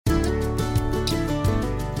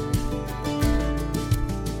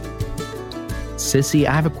Sissy,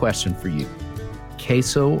 I have a question for you.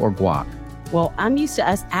 Queso or guac? Well, I'm used to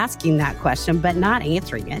us asking that question, but not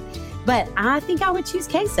answering it. But I think I would choose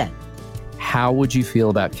queso. How would you feel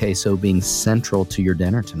about queso being central to your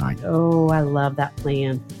dinner tonight? Oh, I love that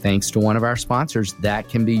plan. Thanks to one of our sponsors, that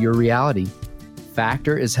can be your reality.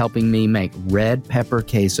 Factor is helping me make red pepper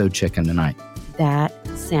queso chicken tonight. That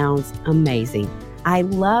sounds amazing. I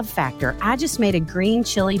love Factor. I just made a green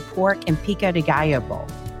chili pork and pico de gallo bowl.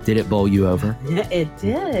 Did it bowl you over? It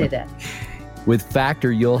did. With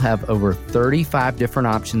Factor, you'll have over 35 different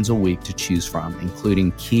options a week to choose from,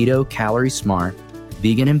 including keto, calorie smart,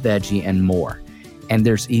 vegan and veggie, and more. And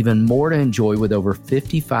there's even more to enjoy with over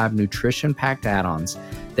 55 nutrition-packed add-ons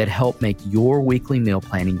that help make your weekly meal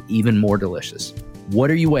planning even more delicious. What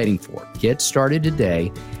are you waiting for? Get started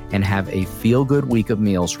today and have a feel-good week of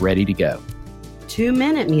meals ready to go.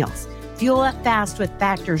 2-minute meals. Fuel up fast with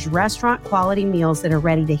Factor's restaurant-quality meals that are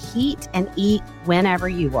ready to heat and eat whenever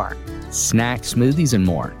you are. Snacks, smoothies, and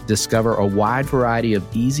more. Discover a wide variety of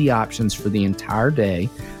easy options for the entire day,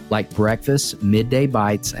 like breakfast, midday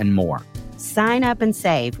bites, and more. Sign up and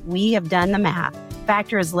save. We have done the math.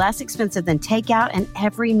 Factor is less expensive than takeout, and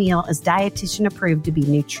every meal is dietitian approved to be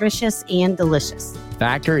nutritious and delicious.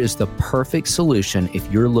 Factor is the perfect solution if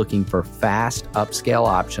you're looking for fast, upscale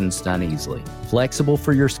options done easily. Flexible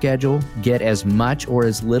for your schedule, get as much or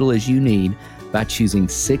as little as you need by choosing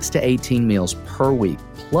 6 to 18 meals per week.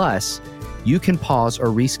 Plus, you can pause or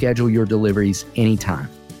reschedule your deliveries anytime.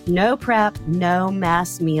 No prep, no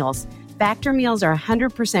mess meals. Factor meals are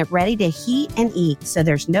 100% ready to heat and eat, so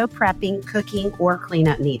there's no prepping, cooking, or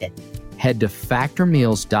cleanup needed. Head to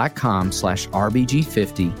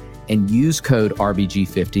factormeals.com/RBG50 and use code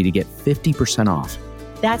RBG50 to get 50% off.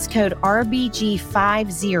 That's code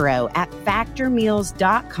RBG50 at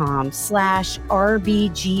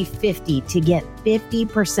factormeals.com/RBG50 to get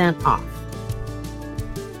 50% off.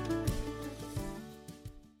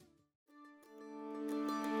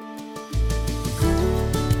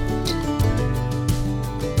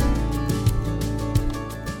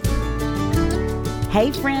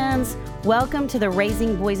 Hey friends, welcome to the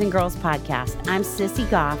Raising Boys and Girls podcast. I'm Sissy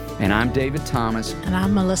Goff. And I'm David Thomas. And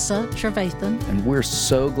I'm Melissa Trevathan. And we're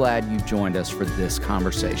so glad you've joined us for this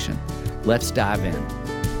conversation. Let's dive in.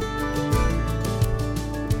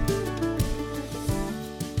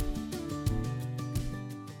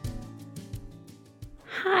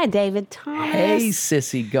 Hi, David Thomas. Hey,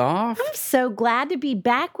 Sissy Goff. I'm so glad to be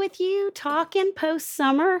back with you talking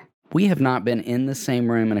post-summer. We have not been in the same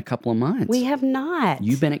room in a couple of months. We have not.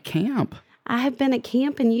 You've been at camp. I have been at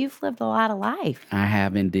camp, and you've lived a lot of life. I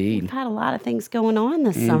have indeed. You've had a lot of things going on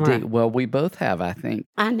this summer. Well, we both have, I think.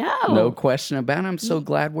 I know. No question about it. I'm so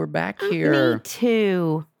glad we're back here. Me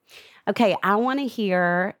too. Okay, I want to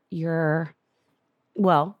hear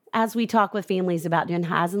as we talk with families about doing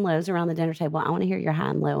highs and lows around the dinner table, I want to hear your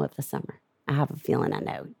high and low of the summer. I have a feeling I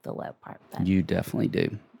know the low part. But. You definitely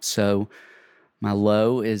do. So my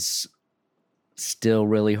low is still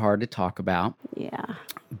really hard to talk about. Yeah.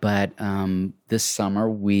 But this summer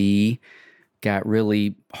we got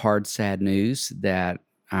really hard, sad news that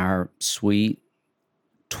our sweet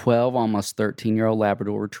 12, almost 13-year-old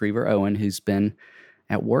Labrador Retriever, Owen, who's been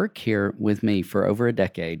at work here with me for over a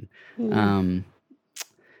decade,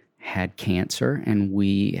 had cancer, and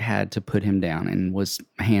we had to put him down, and was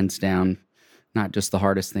hands down not just the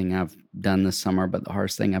hardest thing I've done this summer, but the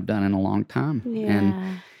hardest thing I've done in a long time. Yeah.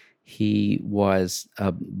 And he was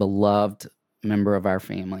a beloved member of our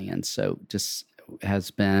family. And so just has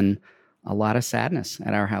been a lot of sadness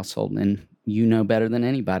at our household. And you know better than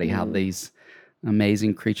anybody how these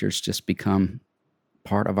amazing creatures just become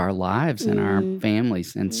part of our lives and our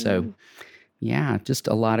families. And so, yeah, just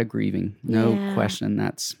a lot of grieving. No question.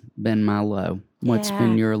 That's been my low. What's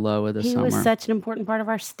been your low of the summer? He was such an important part of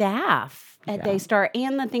our staff at Daystar,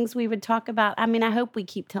 and the things we would talk about. I mean, I hope we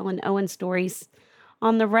keep telling Owen stories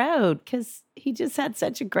on the road, because he just had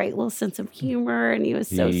such a great little sense of humor, and he was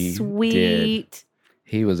so sweet. Did.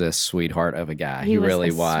 He was a sweetheart of a guy. He really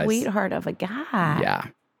was. Sweetheart of a guy. Yeah.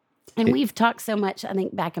 And we've talked so much, I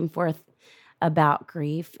think, back and forth about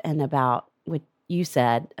grief and about what you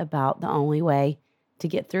said about the only way to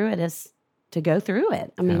get through it is to go through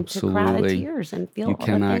it. I mean, Absolutely. to cry the tears and feel all the things.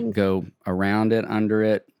 You cannot go around it, under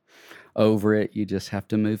it, over it. You just have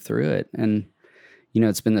to move through it. And, you know,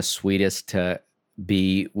 it's been the sweetest to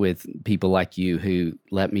be with people like you who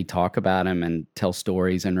let me talk about him and tell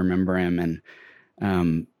stories and remember him. And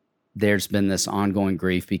there's been this ongoing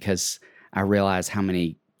grief because I realize how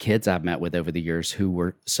many kids I've met with over the years who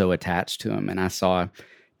were so attached to him. And I saw a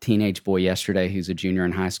teenage boy yesterday who's a junior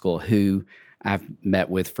in high school who I've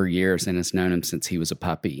met with for years and has known him since he was a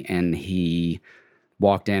puppy. And he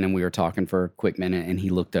walked in and we were talking for a quick minute, and he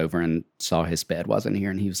looked over and saw his bed wasn't here,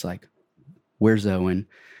 and he was like, "Where's Owen?"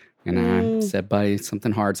 And I said, "Buddy,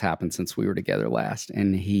 something hard's happened since we were together last."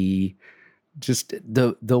 And he just,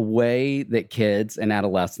 the way that kids and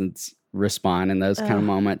adolescents respond in those kind of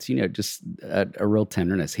moments, just a real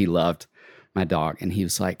tenderness. He loved my dog, and he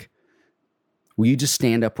was like, "Will you just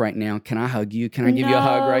stand up right now? Can I hug you? Can I give you a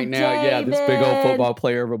hug right now?" David. Yeah, this big old football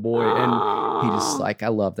player of a boy. And he just like, "I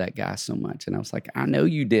love that guy so much." And I was like, "I know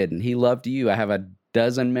you did. And he loved you. I have a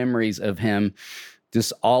dozen memories of him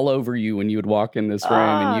just all over you when you would walk in this room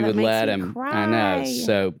and you would let him." Cry. I know.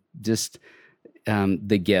 So just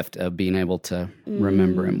the gift of being able to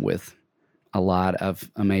remember him with a lot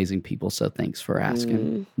of amazing people. So thanks for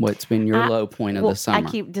asking. What's been your low point of the summer?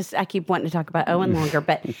 I keep wanting to talk about Owen longer,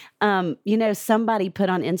 but somebody put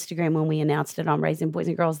on Instagram when we announced it on Raising Boys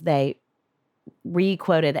and Girls, they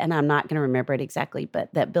re-quoted, and I'm not going to remember it exactly,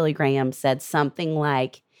 but that Billy Graham said something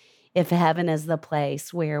like, "If heaven is the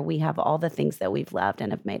place where we have all the things that we've loved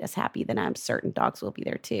and have made us happy, then I'm certain dogs will be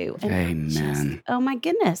there too." And Amen. oh my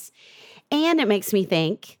goodness. And it makes me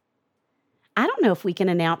think, I don't know if we can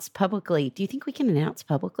announce publicly. Do you think we can announce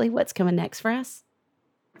publicly what's coming next for us?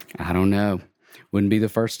 I don't know. Wouldn't be the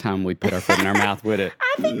first time we put our foot in our mouth with it.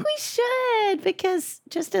 I think we should, because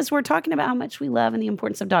just as we're talking about how much we love and the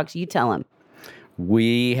importance of dogs, you tell them.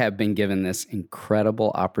 We have been given this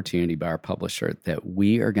incredible opportunity by our publisher that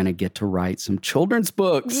we are going to get to write some children's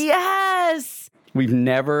books. Yes. We've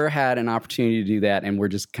never had an opportunity to do that, and we're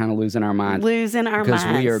just kind of losing our minds. Because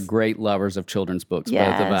we are great lovers of children's books,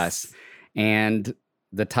 both of us. And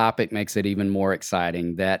the topic makes it even more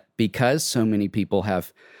exciting that because so many people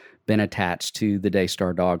have been attached to the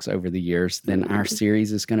Daystar dogs over the years, then our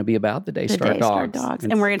series is going to be about the Daystar dogs.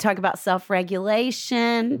 And we're going to talk about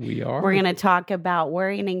self-regulation. We are. We're going to talk about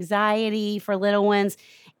worry and anxiety for little ones.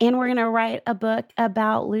 And we're going to write a book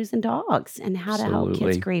about losing dogs and how to help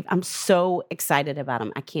kids grieve. I'm so excited about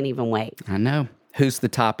them. I can't even wait. I know. Who's the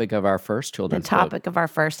topic of our first children's book? The topic of our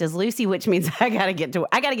first is Lucy, which means I got to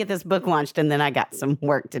get this book launched, and then I got some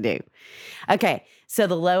work to do. Okay, so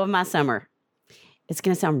the low of my summer. It's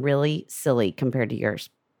going to sound really silly compared to yours,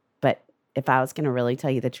 but if I was going to really tell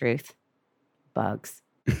you the truth, bugs.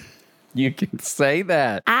 You can say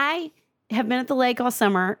that. I have been at the lake all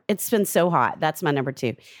summer. It's been so hot. That's my number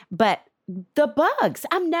 2. But the bugs,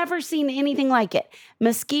 I've never seen anything like it.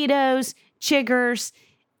 Mosquitoes, chiggers,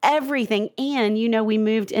 everything. And, we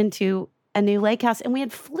moved into a new lake house and we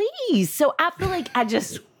had fleas. So I feel like I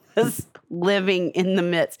just was living in the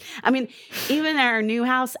midst. I mean, even at our new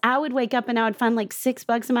house, I would wake up and I would find like 6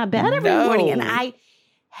 bugs in my bed every morning. And I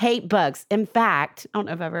hate bugs. In fact, I don't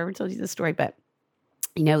know if I've ever told you this story, but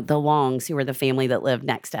the Longs, who were the family that lived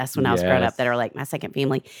next to us when I was growing up, that are like my second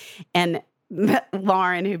family. And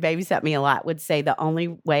Lauren, who babysat me a lot, would say the only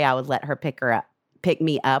way I would let her pick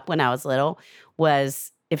me up when I was little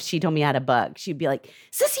was if she told me I had a bug. She'd be like,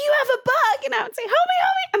 "Sissy, you have a bug." And I would say, "Help me,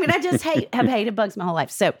 help me." I mean, I just have hated bugs my whole life.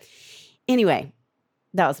 So anyway,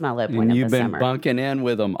 that was my low point of the summer. You've been bunking in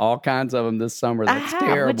with them, all kinds of them this summer. That's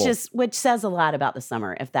terrible. Which says a lot about the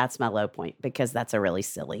summer if that's my low point, because that's a really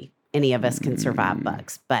silly. Any of us can survive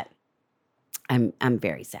bugs, but I'm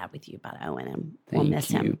very sad with you about Owen, and we'll miss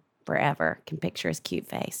him forever. Can picture his cute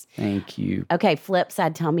face. Thank you. Okay, flip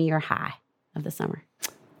side, tell me your high of the summer.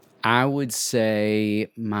 I would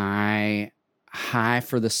say my high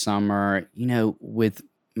for the summer, with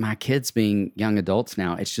my kids being young adults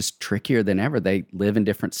now, it's just trickier than ever. They live in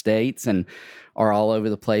different states and are all over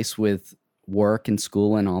the place with work and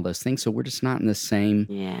school and all those things. So we're just not in the same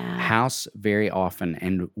house very often.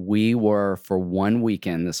 And we were for one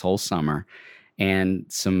weekend this whole summer, and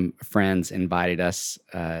some friends invited us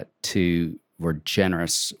were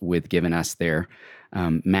generous with giving us their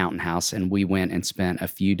mountain house. And we went and spent a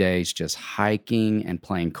few days just hiking and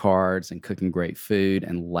playing cards and cooking great food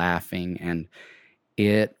and laughing. And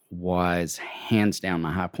it was hands down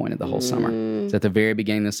my high point of the whole summer. It's at the very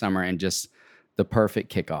beginning of the summer and just the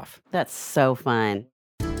perfect kickoff. That's so fun.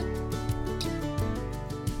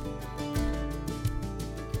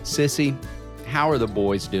 Sissy, how are the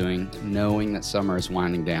boys doing, knowing that summer is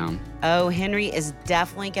winding down? Oh, Henry is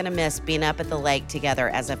definitely going to miss being up at the lake together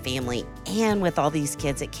as a family and with all these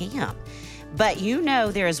kids at camp. But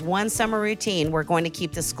there is one summer routine we're going to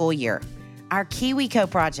keep this school year: our KiwiCo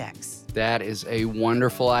projects. That is a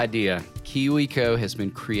wonderful idea. KiwiCo has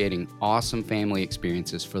been creating awesome family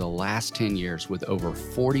experiences for the last 10 years with over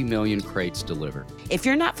 40 million crates delivered. If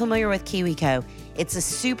you're not familiar with KiwiCo, it's a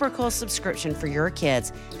super cool subscription for your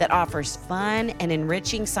kids that offers fun and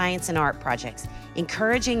enriching science and art projects,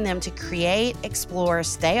 encouraging them to create, explore,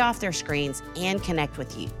 stay off their screens, and connect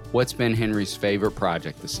with you. What's been Henry's favorite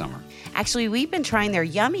project this summer? Actually, we've been trying their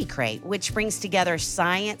Yummy Crate, which brings together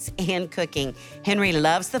science and cooking. Henry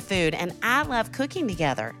loves the food, and I love cooking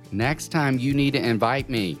together. Next time you need to invite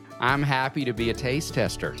me. I'm happy to be a taste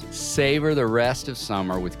tester. Savor the rest of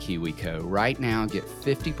summer with KiwiCo. Right now, get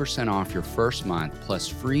 50% off your first month plus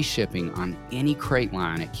free shipping on any crate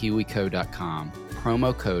line at kiwico.com.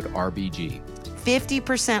 Promo code RBG.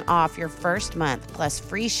 50% off your first month plus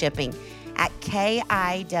free shipping at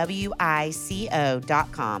kiwico.com.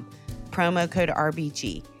 Promo code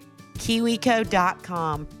RBG.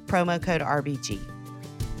 kiwico.com. Promo code RBG.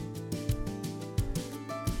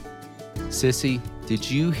 Sissy, did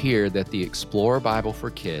you hear that the Explorer Bible for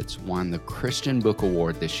Kids won the Christian Book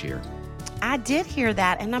Award this year? I did hear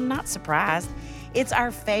that, and I'm not surprised. It's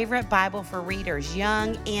our favorite Bible for readers,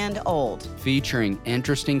 young and old. Featuring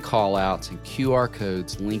interesting call-outs and QR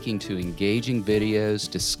codes linking to engaging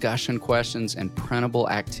videos, discussion questions, and printable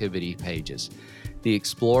activity pages. The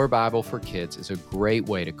Explorer Bible for Kids is a great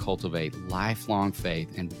way to cultivate lifelong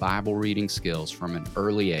faith and Bible reading skills from an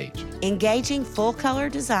early age. Engaging full-color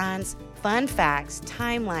designs, fun facts,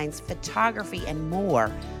 timelines, photography, and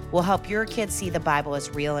more will help your kids see the Bible as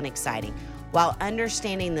real and exciting, while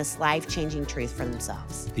understanding this life-changing truth for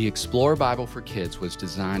themselves. The Explorer Bible for Kids was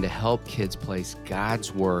designed to help kids place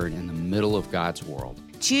God's Word in the middle of God's world.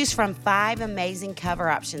 Choose from 5 amazing cover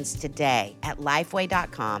options today at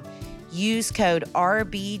Lifeway.com. Use code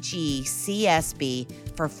RBGCSB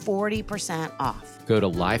for 40% off. Go to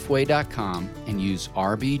Lifeway.com and use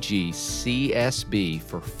RBGCSB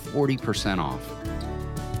for 40% off.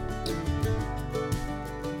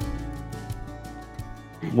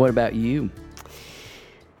 What about you?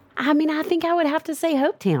 I mean, I think I would have to say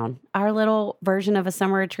Hopetown, our little version of a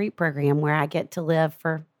summer retreat program where I get to live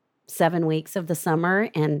for 7 weeks of the summer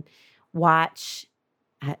and watch.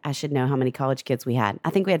 I should know how many college kids we had.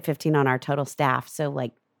 I think we had 15 on our total staff. So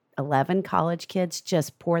like 11 college kids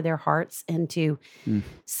just pour their hearts into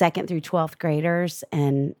 2nd through 12th graders.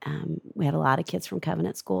 And we had a lot of kids from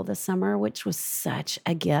Covenant School this summer, which was such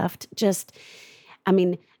a gift.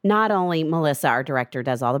 Not only Melissa, our director,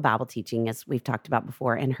 does all the Bible teaching, as we've talked about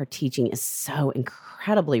before, and her teaching is so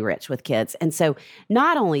incredibly rich with kids. And so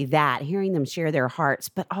not only that, hearing them share their hearts,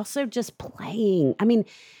 but also just playing.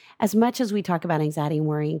 As much as we talk about anxiety and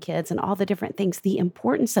worrying kids and all the different things, the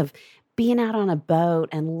importance of being out on a boat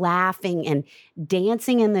and laughing and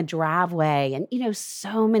dancing in the driveway and,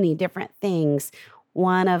 so many different things.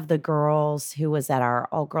 One of the girls who was at our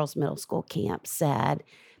all-girls middle school camp said,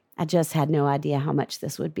 I just had no idea how much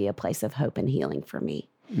this would be a place of hope and healing for me.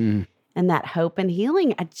 And that hope and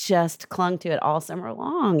healing, I just clung to it all summer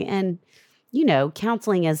long. And,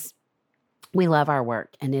 counseling is, we love our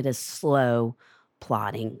work, and it is slow,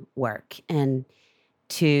 plodding work. And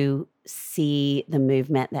to see the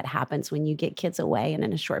movement that happens when you get kids away and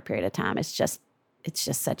in a short period of time, it's just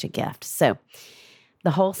such a gift. So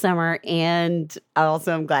the whole summer, and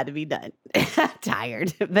also I'm glad to be done.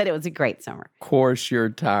 Tired, but it was a great summer. Of course you're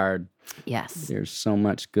tired. Yes. There's so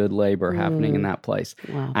much good labor happening in that place.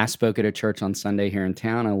 Wow. I spoke at a church on Sunday here in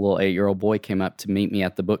town, and a little 8-year-old boy came up to meet me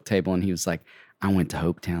at the book table, and he was like, I went to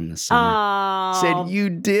Hopetown this summer. Oh. Said, you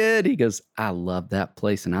did? He goes, I love that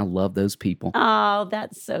place, and I love those people. Oh,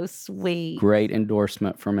 that's so sweet. Great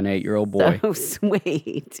endorsement from an 8-year-old boy. So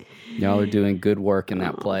sweet. Y'all are doing good work in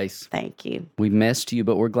that place. Thank you. We missed you,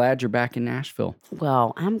 but we're glad you're back in Nashville.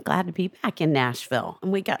 Well, I'm glad to be back in Nashville.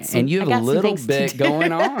 And we got some. And you have a little bit to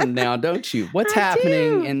going on now, don't you? What's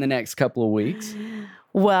happening in the next couple of weeks?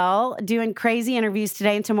 Well, doing crazy interviews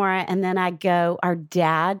today and tomorrow. And then I go, our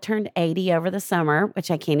dad turned 80 over the summer,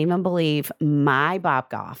 which I can't even believe. My Bob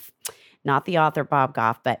Goff, not the author Bob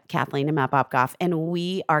Goff, but Kathleen and my Bob Goff. And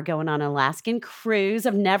we are going on an Alaskan cruise.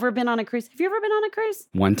 I've never been on a cruise. Have you ever been on a cruise?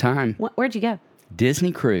 One time. Where'd you go?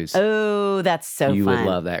 Disney cruise. Oh, that's so fun. You would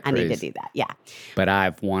love that cruise. I need to do that. Yeah. But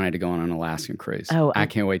I've wanted to go on an Alaskan cruise. Oh, I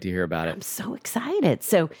can't wait to hear about it. I'm so excited.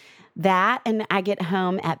 So that, and I get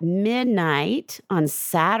home at midnight on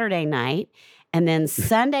Saturday night. And then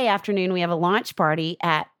Sunday afternoon, we have a launch party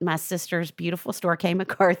at my sister's beautiful store, Kay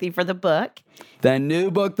McCarthy, for the book. The new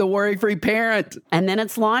book, The Worry-Free Parent. And then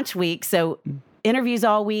it's launch week. So interviews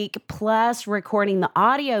all week, plus recording the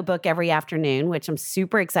audiobook every afternoon, which I'm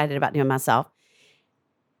super excited about doing myself.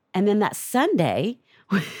 And then that Sunday,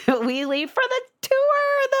 we leave for the tour,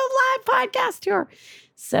 the live podcast tour.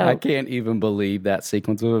 So I can't even believe that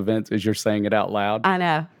sequence of events as you're saying it out loud. I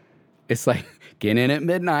know. It's like get in at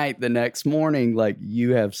midnight the next morning. Like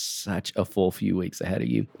you have such a full few weeks ahead of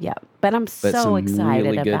you. Yeah, but I'm so excited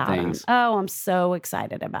really good about things. them. Oh, I'm so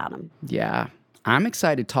excited about them. Yeah. I'm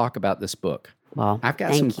excited to talk about this book. Well, I've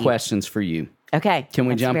got some questions for you. Okay. Can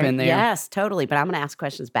we jump in there? Yes, totally. But I'm going to ask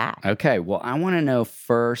questions back. Okay. Well, I want to know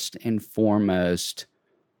first and foremost,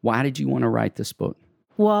 why did you want to write this book?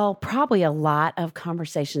 Well, probably a lot of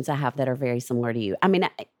conversations I have that are very similar to you. I mean,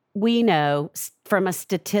 we know from a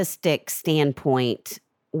statistic standpoint,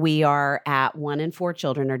 we are at 1 in 4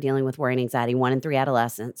 children are dealing with worry and anxiety, 1 in 3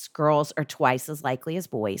 adolescents. Girls are twice as likely as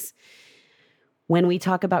boys. When we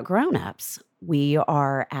talk about grownups, we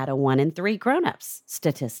are at a 1 in 3 grownups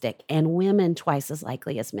statistic, and women twice as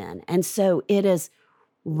likely as men. And so it is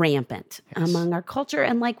rampant among our culture.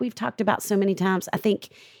 And like we've talked about so many times, I think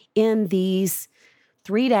in these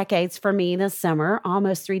 3 decades for me this summer,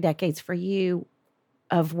 almost 3 decades for you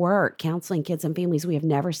of work, counseling kids and families, we have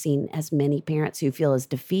never seen as many parents who feel as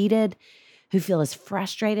defeated, who feel as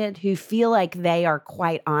frustrated, who feel like they are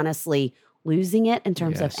quite honestly losing it in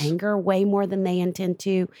terms of anger way more than they intend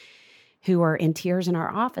to, who are in tears in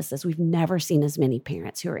our offices. We've never seen as many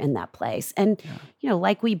parents who are in that place. And,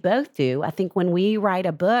 like we both do, I think when we write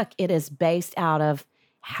a book, it is based out of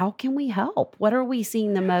how can we help? What are we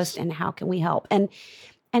seeing the most and how can we help? And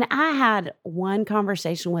I had one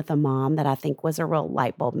conversation with a mom that I think was a real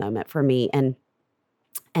light bulb moment for me. And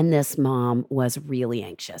this mom was really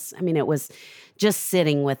anxious. I mean, it was just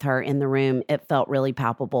sitting with her in the room. It felt really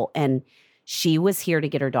palpable. And she was here to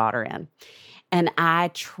get her daughter in. And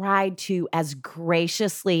I tried to, as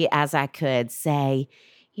graciously as I could, say,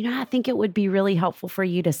 I think it would be really helpful for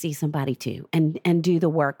you to see somebody too and do the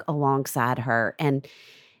work alongside her. And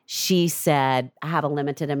she said, I have a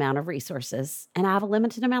limited amount of resources and I have a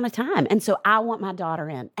limited amount of time. And so I want my daughter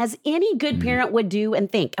in, as any good parent would do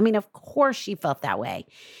and think. I mean, of course she felt that way.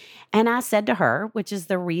 And I said to her, which is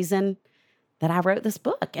the reason that I wrote this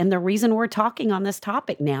book and the reason we're talking on this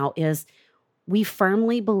topic now, is we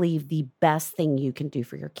firmly believe the best thing you can do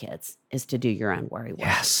for your kids is to do your own worry work.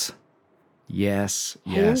 Yes.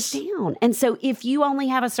 Hands down. And so if you only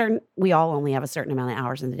have we all only have a certain amount of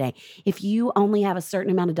hours in the day. If you only have a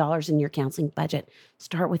certain amount of dollars in your counseling budget,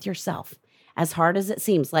 start with yourself. As hard as it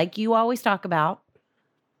seems, like you always talk about,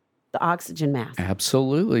 the oxygen mask.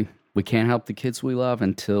 Absolutely. We can't help the kids we love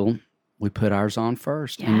until we put ours on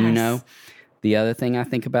first. Yes. And the other thing I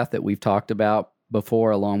think about that we've talked about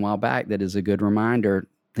before a long while back that is a good reminder,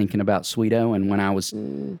 thinking about Sweet Owen, when I was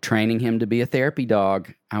training him to be a therapy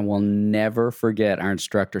dog, I will never forget our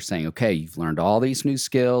instructor saying, okay, you've learned all these new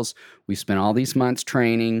skills. We spent all these months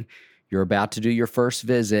training. You're about to do your first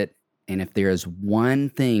visit. And if there is one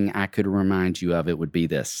thing I could remind you of, it would be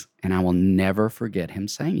this. And I will never forget him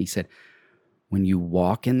saying, he said, when you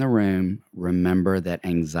walk in the room, remember that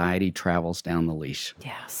anxiety travels down the leash.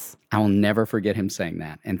 Yes. I will never forget him saying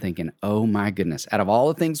that and thinking, oh my goodness, out of all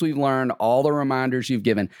the things we've learned, all the reminders you've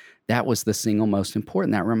given, that was the single most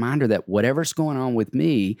important. That reminder that whatever's going on with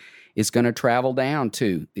me is going to travel down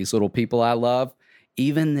to these little people I love,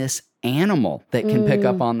 even this animal that can pick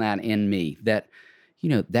up on that in me, that,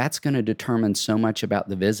 that's going to determine so much about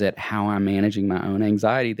the visit, how I'm managing my own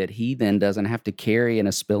anxiety, that he then doesn't have to carry and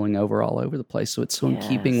is spilling over all over the place. So it's so in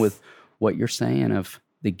keeping with what you're saying of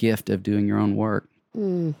the gift of doing your own work.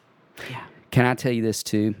 Yeah. Can I tell you this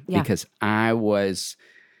too? Yeah. Because I was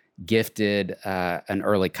gifted an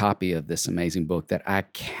early copy of this amazing book that I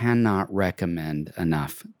cannot recommend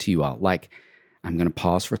enough to you all. Like, I'm going to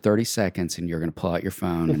pause for 30 seconds and you're going to pull out your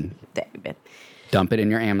phone and David. dump it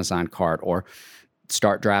in your Amazon cart, or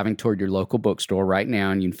start driving toward your local bookstore right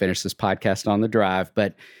now and you can finish this podcast on the drive.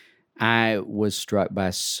 But I was struck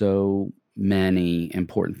by so many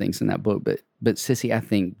important things in that book. But Sissy, I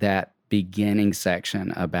think that beginning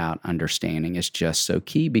section about understanding is just so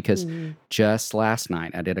key, because just last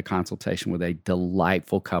night I did a consultation with a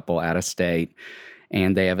delightful couple out of state,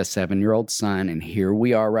 and they have a 7-year-old son. And here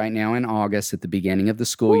we are right now in August at the beginning of the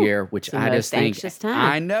school year, which I just think,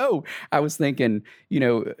 I know, I was thinking,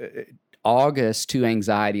 August to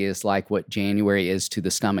anxiety is like what January is to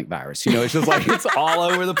the stomach virus. It's just like it's all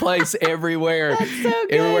over the place everywhere. That's so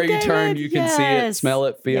good, everywhere you David. turn, you can see it, smell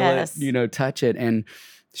it, feel Yes. it, touch it. And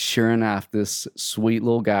sure enough, this sweet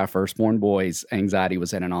little guy, firstborn boy's anxiety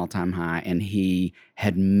was at an all-time high, and he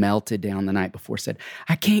had melted down the night before, said,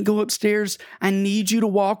 I can't go upstairs. I need you to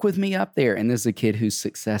walk with me up there. And this is a kid who's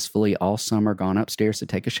successfully all summer gone upstairs to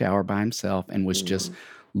take a shower by himself and was just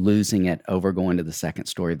losing it over going to the second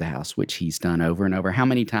story of the house, which he's done over and over. How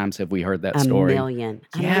many times have we heard that story? A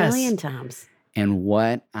million times. And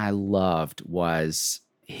what I loved was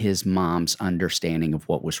his mom's understanding of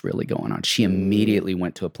what was really going on. She immediately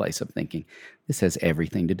went to a place of thinking, this has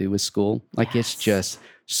everything to do with school. Like, it's just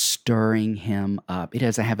stirring him up. It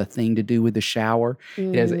doesn't have a thing to do with the shower.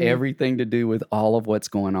 It has everything to do with all of what's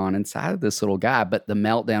going on inside of this little guy. But the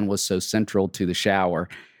meltdown was so central to the shower.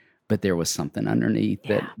 but there was something underneath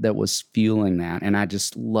that was fueling that. And I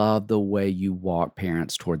just love the way you walk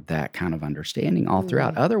parents toward that kind of understanding all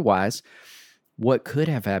throughout. Otherwise, what could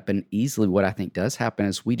have happened easily, what I think does happen,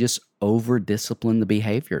 is we just over-discipline the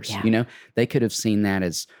behaviors. Yeah. They could have seen that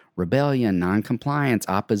as rebellion, noncompliance,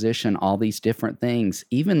 opposition, all these different things,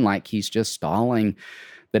 even like he's just stalling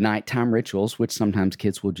the nighttime rituals, which sometimes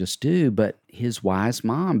kids will just do. But his wise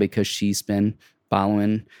mom, because she's been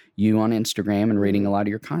following you on Instagram and reading a lot of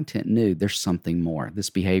your content, knew there's something more. This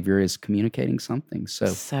behavior is communicating something.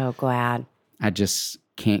 So glad. I just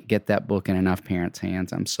can't get that book in enough parents'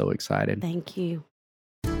 hands. I'm so excited. Thank you.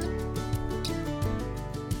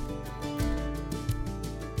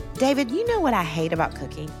 David, you know what I hate about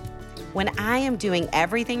cooking? When I am doing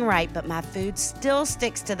everything right, but my food still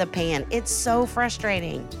sticks to the pan. It's so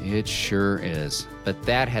frustrating. It sure is. But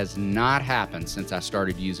that has not happened since I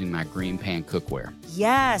started using my green pan cookware.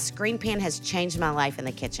 Yes, Green Pan has changed my life in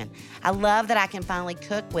the kitchen. I love that I can finally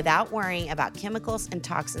cook without worrying about chemicals and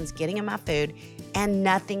toxins getting in my food, and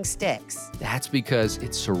nothing sticks. That's because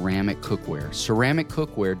it's ceramic cookware. Ceramic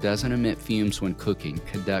cookware doesn't emit fumes when cooking,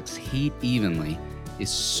 conducts heat evenly, is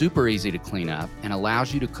super easy to clean up, and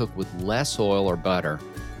allows you to cook with less oil or butter,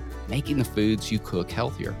 making the foods you cook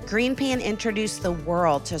healthier. Green Pan introduced the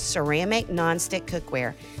world to ceramic nonstick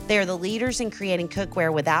cookware. They are the leaders in creating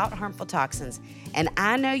cookware without harmful toxins. And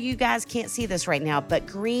I know you guys can't see this right now, but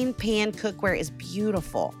Green Pan cookware is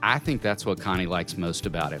beautiful. I think that's what Connie likes most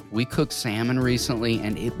about it. We cooked salmon recently,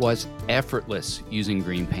 and it was effortless using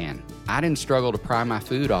Green Pan. I didn't struggle to pry my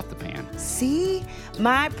food off the pan. See?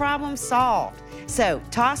 My problem solved. So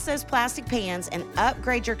toss those plastic pans and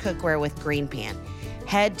upgrade your cookware with Green Pan.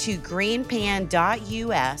 Head to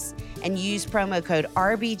greenpan.us and use promo code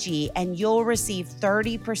RBG, and you'll receive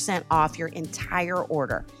 30% off your entire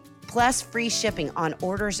order, plus free shipping on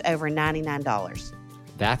orders over $99.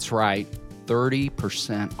 That's right,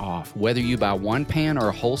 30% off. Whether you buy one pan or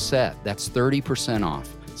a whole set, that's 30% off.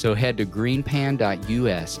 So head to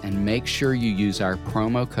greenpan.us and make sure you use our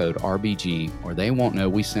promo code RBG, or they won't know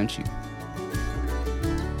we sent you.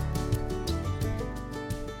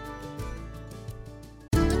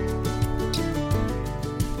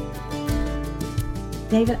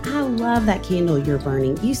 David, I love that candle you're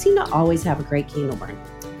burning. You seem to always have a great candle burn.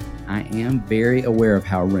 I am very aware of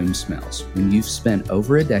how a room smells. When you've spent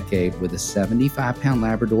over a decade with a 75-pound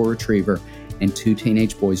Labrador Retriever and 2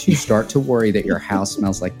 teenage boys, you start to worry that your house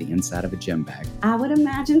smells like the inside of a gym bag. I would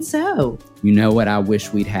imagine so. You know what I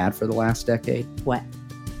wish we'd had for the last decade? What?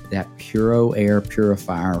 That Puro Air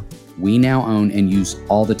purifier we now own and use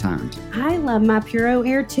all the time. I love my Puro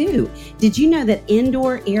Air too. Did you know that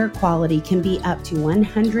indoor air quality can be up to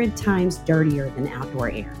 100 times dirtier than outdoor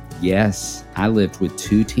air? Yes, I lived with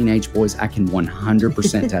 2 teenage boys. I can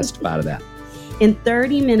 100% testify to that. In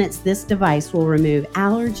 30 minutes, this device will remove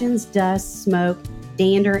allergens, dust, smoke,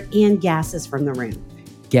 dander, and gases from the room.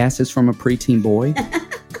 Gases from a preteen boy?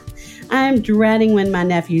 I'm dreading when my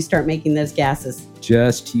nephews start making those gases.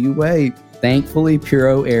 Just you wait. Thankfully,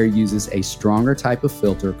 Puro Air uses a stronger type of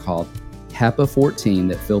filter called HEPA 14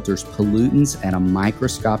 that filters pollutants at a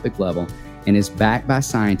microscopic level and is backed by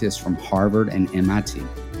scientists from Harvard and MIT.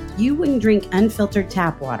 You wouldn't drink unfiltered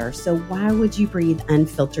tap water, so why would you breathe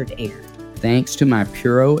unfiltered air? Thanks to my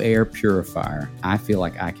Puro Air purifier, I feel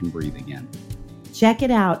like I can breathe again. Check it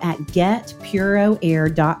out at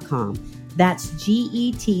getpuroair.com. That's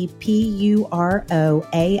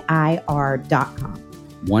GETPUROAIR.com.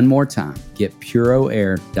 One more time,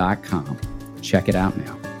 getpuroair.com. Check it out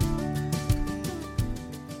now.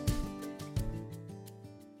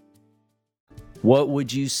 What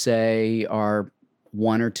would you say are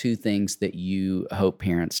 1 or 2 things that you hope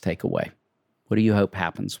parents take away? What do you hope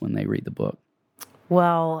happens when they read the book?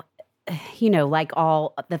 Well, like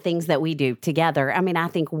all the things that we do together, I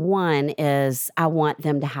think one is I want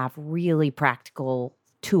them to have really practical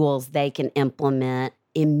tools they can implement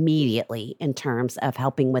immediately in terms of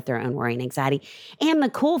helping with their own worry and anxiety. And the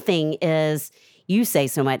cool thing is, you say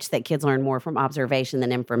so much that kids learn more from observation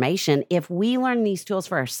than information. If we learn these tools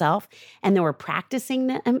for ourselves and then we're practicing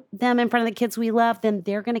them in front of the kids we love, then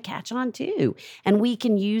they're going to catch on too. And we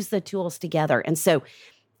can use the tools together. And so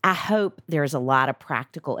I hope there's a lot of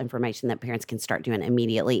practical information that parents can start doing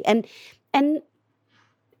immediately. And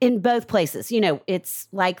in both places, it's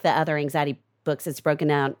like the other anxiety books, it's broken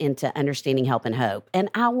down into understanding, help, and hope.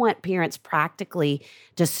 And I want parents practically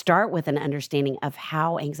to start with an understanding of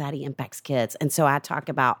how anxiety impacts kids. And so I talk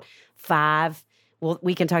about 5,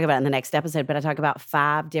 we can talk about it in the next episode, but I talk about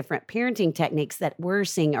 5 different parenting techniques that we're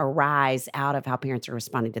seeing arise out of how parents are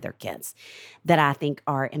responding to their kids that I think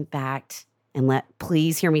are, in fact, And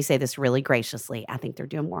please hear me say this really graciously. I think they're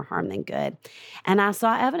doing more harm than good. And I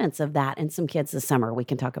saw evidence of that in some kids this summer. We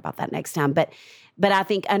can talk about that next time. But I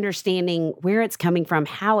think understanding where it's coming from,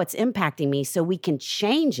 how it's impacting me so we can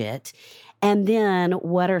change it. And then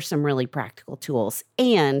what are some really practical tools?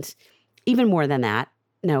 And even more than that,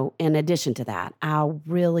 no, in addition to that, I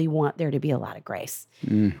really want there to be a lot of grace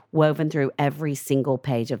woven through every single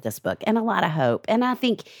page of this book and a lot of hope. And I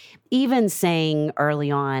think even saying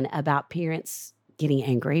early on about parents getting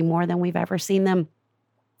angry more than we've ever seen them,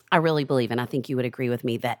 I really believe, and I think you would agree with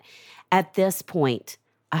me, that at this point,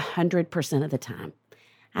 100% of the time,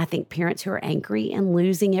 I think parents who are angry and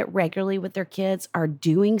losing it regularly with their kids are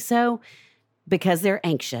doing so because they're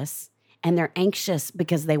anxious. And they're anxious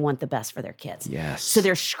because they want the best for their kids. Yes. So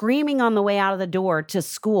they're screaming on the way out of the door to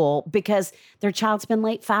school because their child's been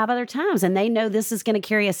late 5 other times. And they know this is going to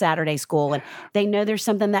carry a Saturday school. And they know there's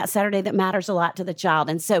something that Saturday that matters a lot to the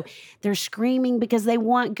child. And so they're screaming because they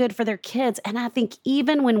want good for their kids. And I think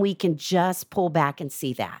even when we can just pull back and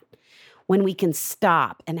see that, when we can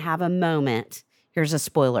stop and have a moment, here's a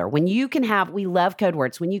spoiler. When you can have, we love code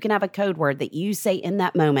words, when you can have a code word that you say in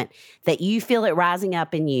that moment, that you feel it rising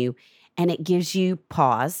up in you, and it gives you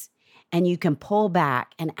pause, and you can pull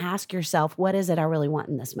back and ask yourself, what is it I really want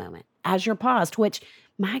in this moment? As you're paused, which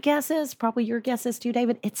my guess is, probably your guess is too,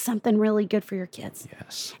 David, it's something really good for your kids.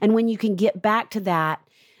 Yes. And when you can get back to that,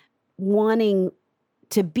 wanting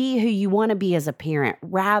to be who you want to be as a parent,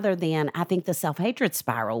 rather than, I think, the self-hatred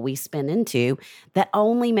spiral we spin into that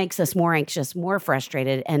only makes us more anxious, more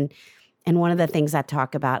frustrated. And one of the things I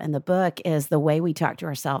talk about in the book is the way we talk to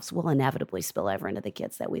ourselves will inevitably spill over into the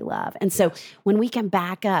kids that we love. And so when we can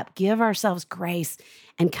back up, give ourselves grace,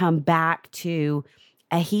 and come back to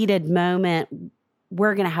a heated moment,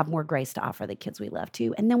 we're going to have more grace to offer the kids we love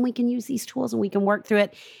too. And then we can use these tools and we can work through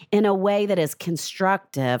it in a way that is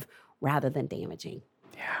constructive rather than damaging.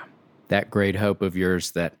 Yeah. That great hope of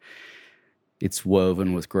yours that it's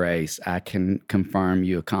woven with grace, I can confirm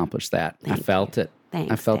you accomplished that. I felt it. Thanks,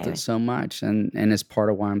 I felt David. it so much. And it's part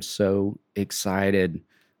of why I'm so excited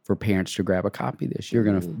for parents to grab a copy of this. They're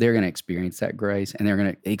gonna experience that grace, and they're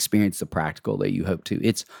gonna experience the practical that you hope to.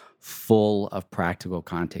 It's full of practical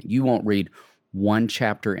content. You won't read one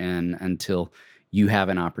chapter in until you have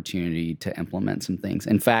an opportunity to implement some things.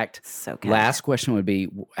 In fact, So good. last question would be,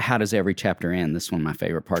 how does every chapter end? This is one of my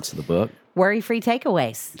favorite parts of the book. Worry-free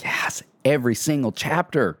takeaways. Yes, every single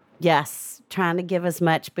chapter. Yes, trying to give as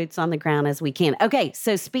much boots on the ground as we can. Okay,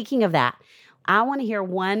 so speaking of that, I want to hear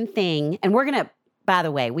one thing, and we're going to, by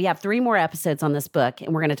the way, we have 3 more episodes on this book,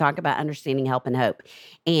 and we're going to talk about understanding help and hope.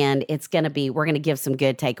 And it's going to be, we're going to give some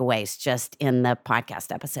good takeaways just in the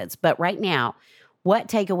podcast episodes. But right now, what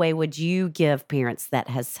takeaway would you give parents that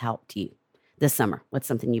has helped you this summer? What's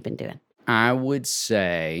something you've been doing? I would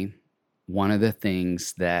say one of the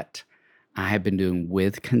things that I have been doing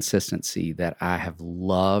with consistency that I have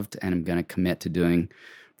loved and I'm going to commit to doing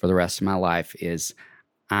for the rest of my life is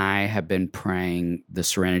I have been praying the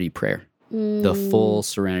serenity prayer, the full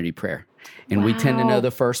serenity prayer. And we tend to know Wow.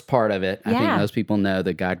 the first part of it. I think Yeah. most people know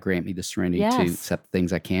that God grant me the serenity to Yes. accept the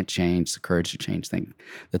things I can't change, the courage to change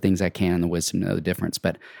the things I can, and the wisdom to know the difference.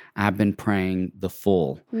 But I've been praying the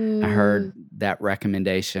full. I heard that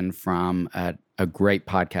recommendation from a great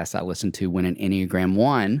podcast I listened to when an Enneagram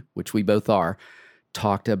 1, which we both are,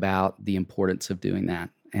 talked about the importance of doing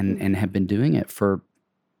that and have been doing it for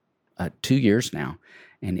 2 years now.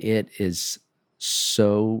 And it is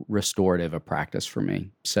so restorative a practice for me.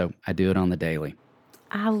 So I do it on the daily.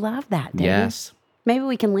 I love that, David. Yes. Maybe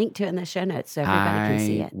we can link to it in the show notes so everybody can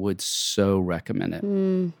see I it. would so recommend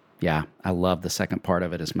it. Yeah, I love the second part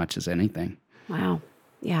of it as much as anything. Wow.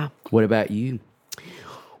 Yeah. What about you?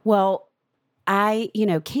 Well,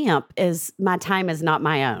 camp is, my time is not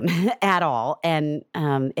my own at all. And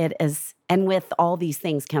it is, and with all these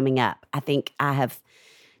things coming up, I think I have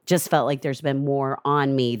just felt like there's been more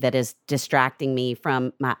on me that is distracting me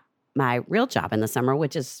from my real job in the summer,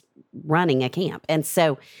 which is running a camp. And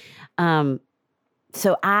so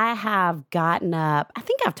I have gotten up, I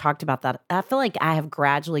think I've talked about that. I feel like I have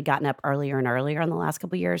gradually gotten up earlier and earlier in the last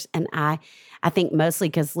couple of years. And I think mostly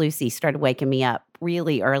because Lucy started waking me up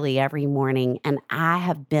really early every morning. And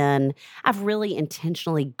I've really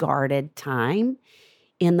intentionally guarded time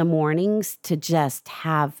in the mornings to just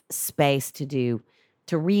have space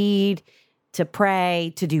to read, to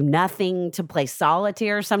pray, to do nothing, to play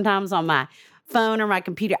solitaire sometimes on my phone or my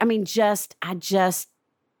computer. I mean,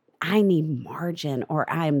 I need margin, or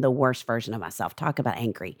I am the worst version of myself. Talk about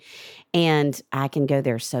angry. And I can go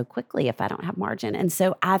there so quickly if I don't have margin. And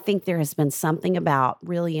so I think there has been something about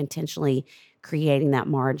really intentionally creating that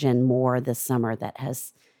margin more this summer that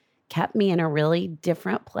has kept me in a really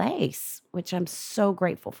different place, which I'm so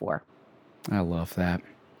grateful for. I love that.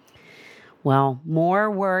 Well, more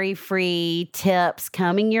worry-free tips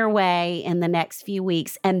coming your way in the next few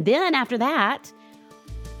weeks. And then after that,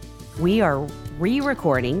 we are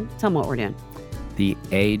re-recording. Tell them what we're doing. The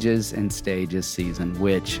Ages and Stages season,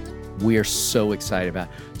 which we are so excited about.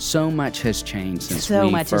 So much has changed since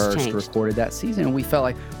we first recorded that season. And we felt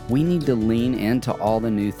like we need to lean into all the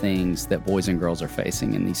new things that boys and girls are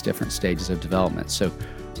facing in these different stages of development. So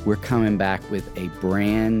we're coming back with a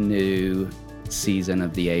brand new season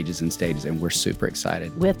of the Ages and Stages, and we're super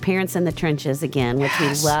excited. With parents in the trenches again, which we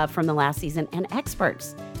love from the last season, and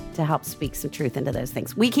experts to help speak some truth into those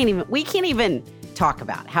things. We can't even talk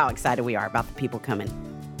about how excited we are about the people coming.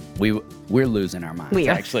 We're losing our minds,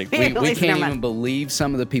 actually. We can't even believe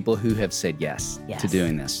some of the people who have said yes to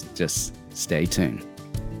doing this. Just stay tuned.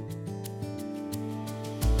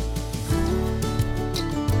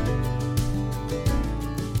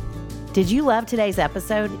 Did you love today's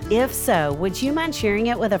episode? If so, would you mind sharing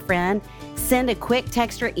it with a friend? Send a quick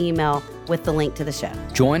text or email with the link to the show.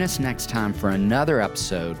 Join us next time for another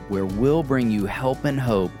episode where we'll bring you help and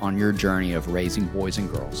hope on your journey of raising boys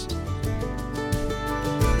and girls.